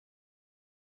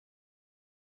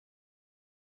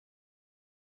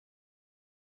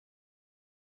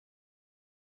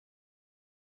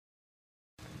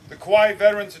Kauai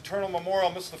Veterans Eternal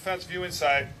Memorial Missile Defense Viewing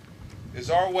Site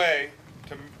is our way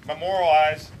to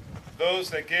memorialize those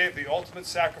that gave the ultimate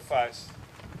sacrifice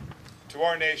to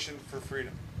our nation for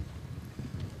freedom.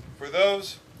 For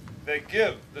those that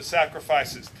give the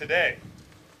sacrifices today,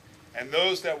 and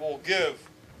those that will give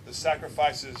the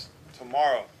sacrifices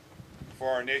tomorrow for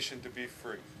our nation to be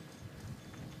free.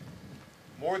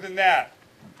 More than that,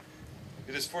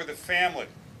 it is for the family,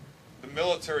 the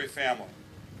military family,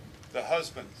 the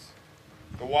husbands,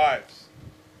 the wives,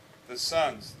 the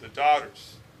sons, the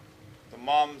daughters, the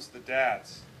moms, the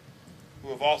dads, who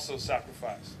have also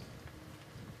sacrificed.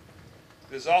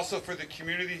 It is also for the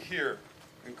community here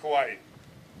in Kauai,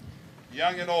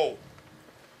 young and old,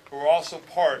 who are also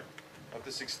part of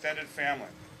this extended family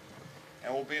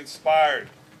and will be inspired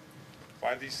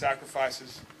by these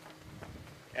sacrifices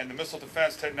and the missile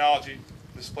defense technology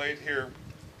displayed here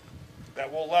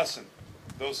that will lessen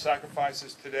those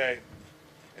sacrifices today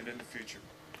and in the future.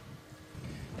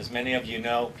 As many of you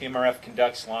know, PMRF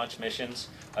conducts launch missions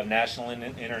of national and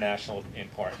international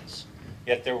importance.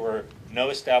 Yet there were no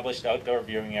established outdoor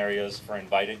viewing areas for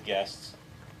invited guests,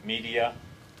 media,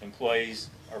 employees,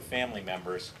 or family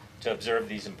members to observe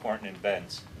these important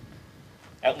events,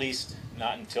 at least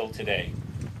not until today.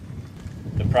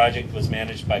 The project was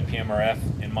managed by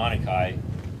PMRF in Monokai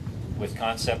with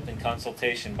concept and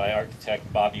consultation by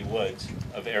architect Bobby Woods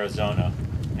of Arizona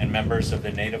and members of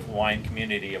the Native Hawaiian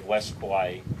community of West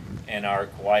Kauai and our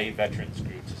Kauai veterans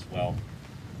groups as well.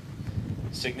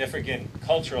 Significant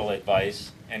cultural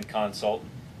advice and consult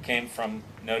came from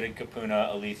noted Kapuna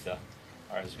Alitha,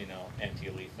 or as we know, Auntie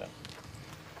Alitha.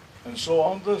 And so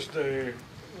on this day,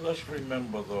 let's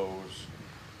remember those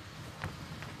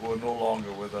who are no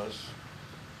longer with us,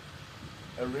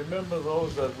 and remember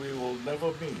those that we will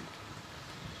never meet,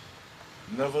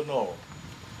 never know,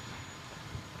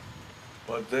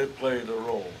 but they played a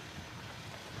role.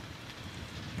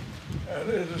 And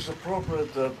it is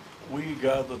appropriate that we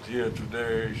gathered here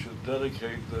today should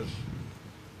dedicate this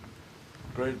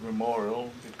great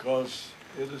memorial because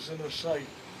it is in a site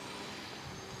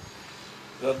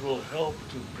that will help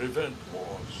to prevent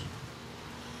wars.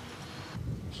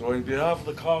 So on behalf of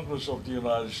the Congress of the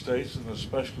United States and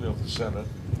especially of the Senate,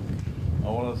 I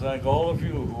want to thank all of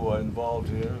you who are involved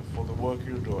here for the work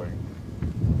you're doing,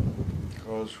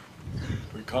 because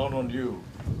we count on you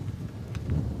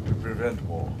to prevent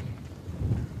war.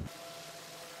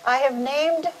 I have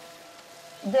named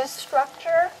this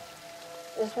structure,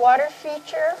 this water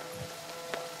feature,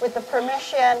 with the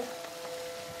permission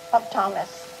of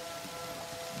Thomas.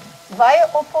 Vai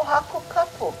opohaku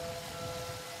kapu,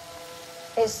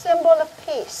 a symbol of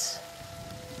peace,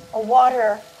 a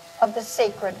water of the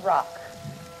sacred rock.